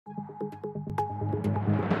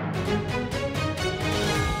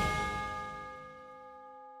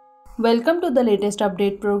Welcome to the latest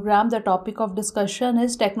update program. The topic of discussion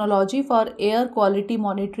is Technology for Air Quality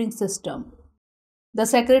Monitoring System. The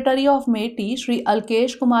Secretary of MeitY, Shri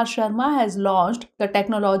Alkesh Kumar Sharma, has launched the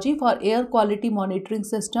Technology for Air Quality Monitoring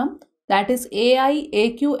System, that is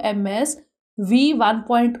AI-AQMS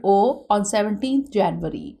V1.0 on 17th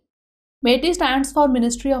January. MeitY stands for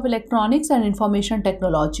Ministry of Electronics and Information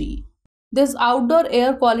Technology. This outdoor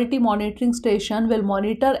air quality monitoring station will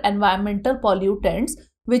monitor environmental pollutants,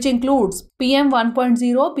 which includes PM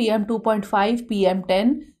 1.0, PM 2.5, PM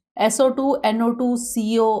 10, SO2, NO2,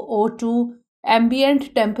 CO2,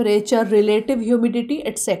 ambient temperature, relative humidity,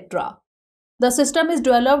 etc. The system is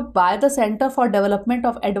developed by the Center for Development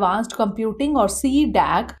of Advanced Computing or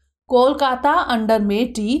CDAC, Kolkata under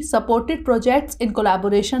MeitY, supported projects in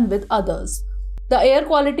collaboration with others. The air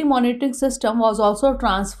quality monitoring system was also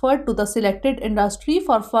transferred to the selected industry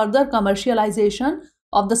for further commercialization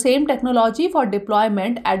of the same technology for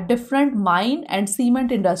deployment at different mine and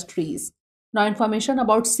cement industries. Now, information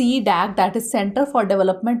about CDAC, that is Center for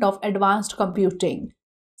Development of Advanced Computing.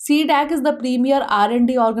 CDAC is the premier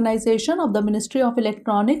R&D organization of the Ministry of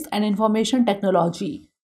Electronics and Information Technology.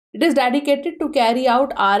 It is dedicated to carry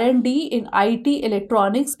out R&D in IT,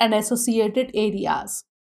 electronics and associated areas.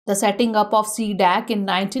 The setting up of CDAC in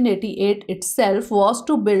 1988 itself was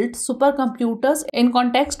to build supercomputers in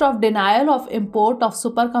context of denial of import of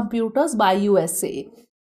supercomputers by USA.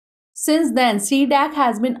 Since then, CDAC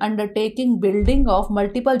has been undertaking building of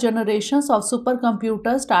multiple generations of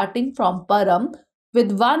supercomputers starting from Param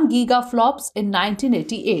with 1 gigaflops in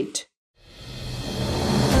 1988.